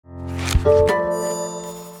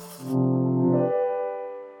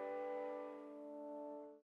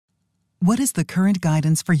is the current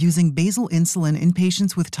guidance for using basal insulin in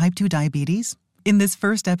patients with type 2 diabetes? In this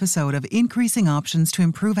first episode of Increasing Options to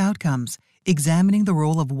Improve Outcomes, examining the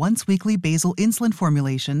role of once-weekly basal insulin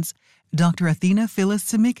formulations, Dr. Athena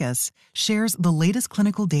Philis-Tsimikas shares the latest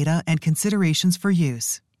clinical data and considerations for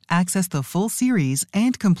use. Access the full series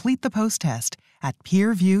and complete the post-test at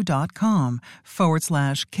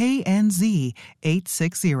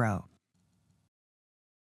peerview.com/KNZ860.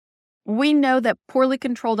 We know that poorly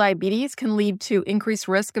controlled diabetes can lead to increased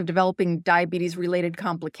risk of developing diabetes-related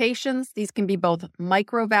complications. These can be both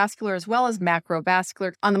microvascular as well as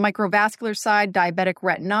macrovascular. On the microvascular side, diabetic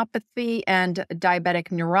retinopathy and diabetic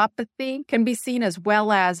neuropathy can be seen, as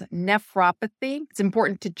well as nephropathy. It's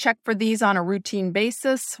important to check for these on a routine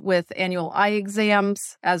basis with annual eye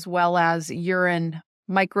exams, as well as urine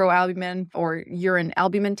microalbumin or urine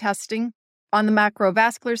albumin testing. On the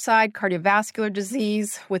macrovascular side, cardiovascular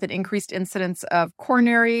disease with an increased incidence of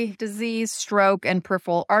coronary disease, stroke, and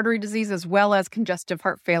peripheral artery disease, as well as congestive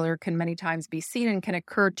heart failure, can many times be seen and can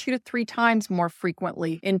occur 2 to 3 times more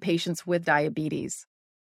frequently in patients with diabetes.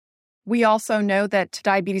 We also know that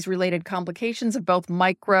diabetes-related complications of both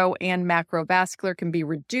micro and macrovascular can be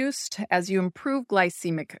reduced as you improve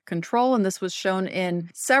glycemic control, and this was shown in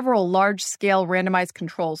several large-scale randomized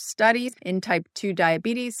control studies in type 2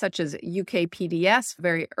 diabetes, such as UKPDS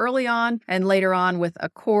very early on, and later on with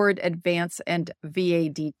ACCORD, ADVANCE, and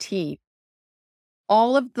VADT.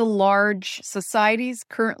 All of the large societies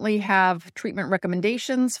currently have treatment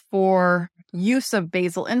recommendations for use of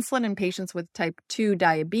basal insulin in patients with type 2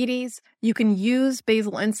 diabetes. You can use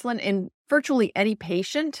basal insulin in virtually any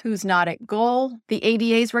patient who's not at goal. The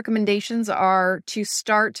ADA's recommendations are to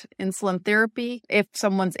start insulin therapy if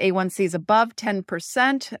someone's A1C is above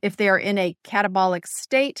 10%, if they are in a catabolic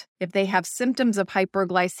state, if they have symptoms of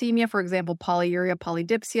hyperglycemia, for example, polyuria,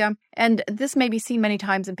 polydipsia. And this may be seen many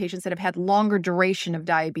times in patients that have had longer duration of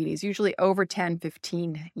diabetes, usually over 10,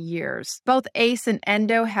 15 years. Both ACE and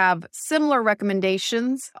ENDO have similar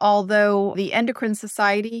recommendations, although the Endocrine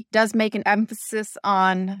Society does make an emphasis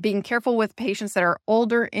on being careful with patients that are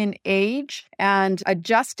older in age and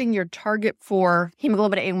adjusting your target for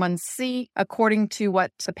hemoglobin A1C according to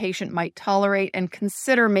what the patient might tolerate, and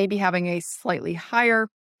consider maybe having a slightly higher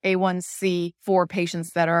A1C for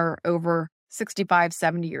patients that are over 65,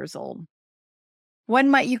 70 years old.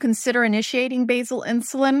 When might you consider initiating basal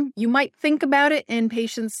insulin? You might think about it in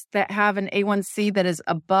patients that have an A1C that is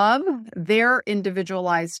above their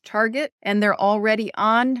individualized target and they're already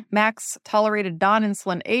on max tolerated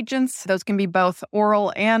non-insulin agents. Those can be both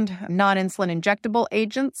oral and non-insulin injectable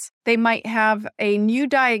agents. They might have a new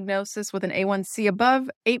diagnosis with an A1C above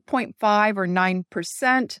 8.5 or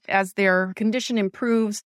 9%. As their condition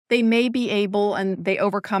improves, they may be able, and they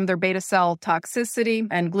overcome their beta cell toxicity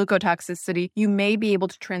and glucotoxicity, you may be able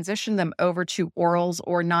to transition them over to orals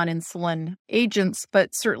or non-insulin agents,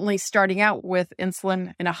 but certainly starting out with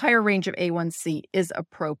insulin in a higher range of A1C is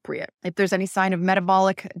appropriate. If there's any sign of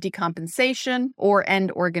metabolic decompensation or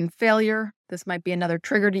end organ failure, this might be another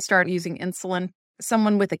trigger to start using insulin.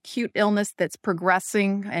 Someone with acute illness that's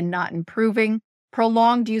progressing and not improving.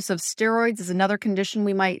 Prolonged use of steroids is another condition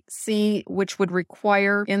we might see, which would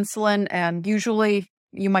require insulin. And usually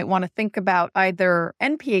you might want to think about either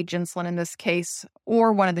NPH insulin in this case,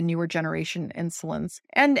 or one of the newer generation insulins,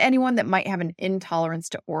 and anyone that might have an intolerance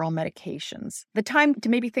to oral medications. The time to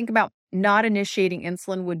maybe think about not initiating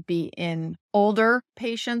insulin would be in older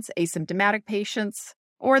patients, asymptomatic patients,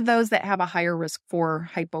 or those that have a higher risk for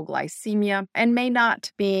hypoglycemia and may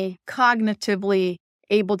not be cognitively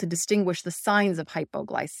able to distinguish the signs of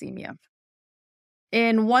hypoglycemia.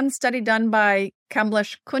 In one study done by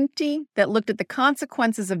Kamlesh Kunti that looked at the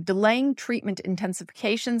consequences of delaying treatment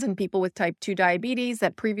intensifications in people with type 2 diabetes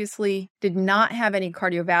that previously did not have any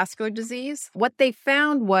cardiovascular disease, what they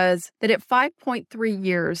found was that at 5.3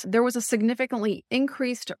 years, there was a significantly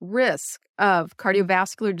increased risk of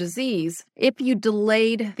cardiovascular disease if you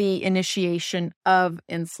delayed the initiation of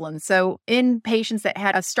insulin. So in patients that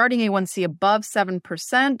had a starting A1C above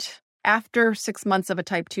 7% after 6 months of a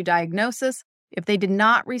type 2 diagnosis, if they did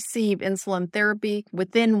not receive insulin therapy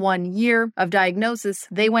within 1 year of diagnosis,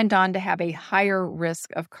 they went on to have a higher risk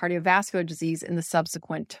of cardiovascular disease in the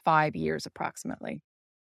subsequent 5 years approximately.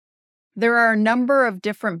 There are a number of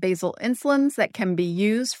different basal insulins that can be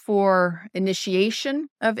used for initiation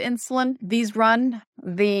of insulin. These run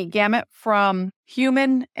the gamut from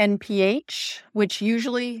human NPH, which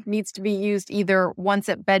usually needs to be used either once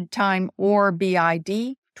at bedtime or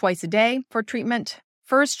BID twice a day for treatment.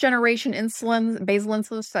 First-generation insulin, basal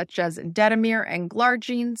insulins such as Detamir and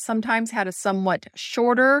Glargine sometimes had a somewhat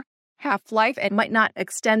shorter half-life and might not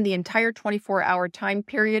extend the entire 24-hour time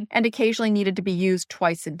period and occasionally needed to be used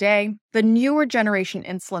twice a day. The newer generation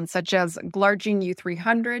insulin, such as glargine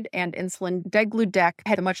U300 and insulin degludec,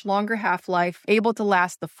 had a much longer half-life, able to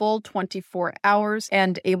last the full 24 hours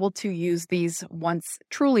and able to use these once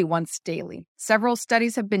daily. Several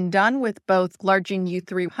studies have been done with both glargine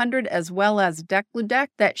U300 as well as degludec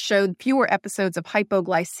that showed fewer episodes of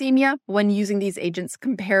hypoglycemia when using these agents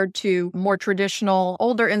compared to more traditional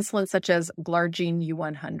older insulin such as glargine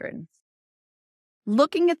U100.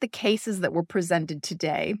 Looking at the cases that were presented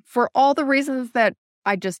today, for all the reasons that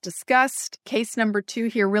I just discussed, case number 2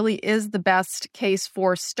 here really is the best case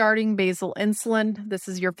for starting basal insulin. This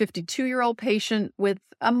is your 52-year-old patient with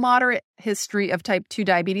a moderate history of type 2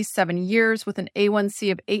 diabetes, 7 years, with an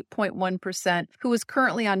A1C of 8.1%, who is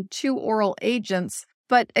currently on 2 oral agents,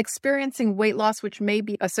 but experiencing weight loss, which may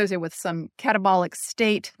be associated with some catabolic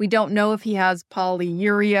state. We don't know if he has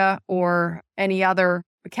polyuria or any other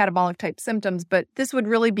catabolic type symptoms, but this would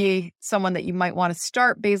really be someone that you might want to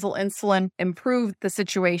start basal insulin, improve the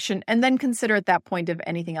situation, and then consider at that point if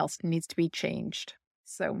anything else needs to be changed.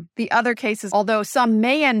 So the other cases, although some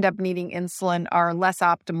may end up needing insulin, are less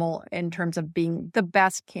optimal in terms of being the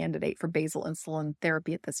best candidate for basal insulin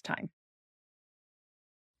therapy at this time.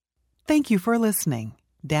 Thank you for listening.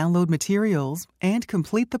 Download materials and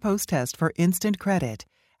complete the post-test for instant credit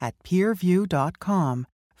at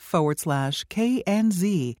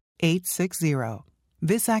peerview.com/KNZ860.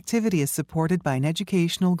 This activity is supported by an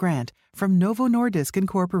educational grant from Novo Nordisk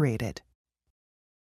Incorporated.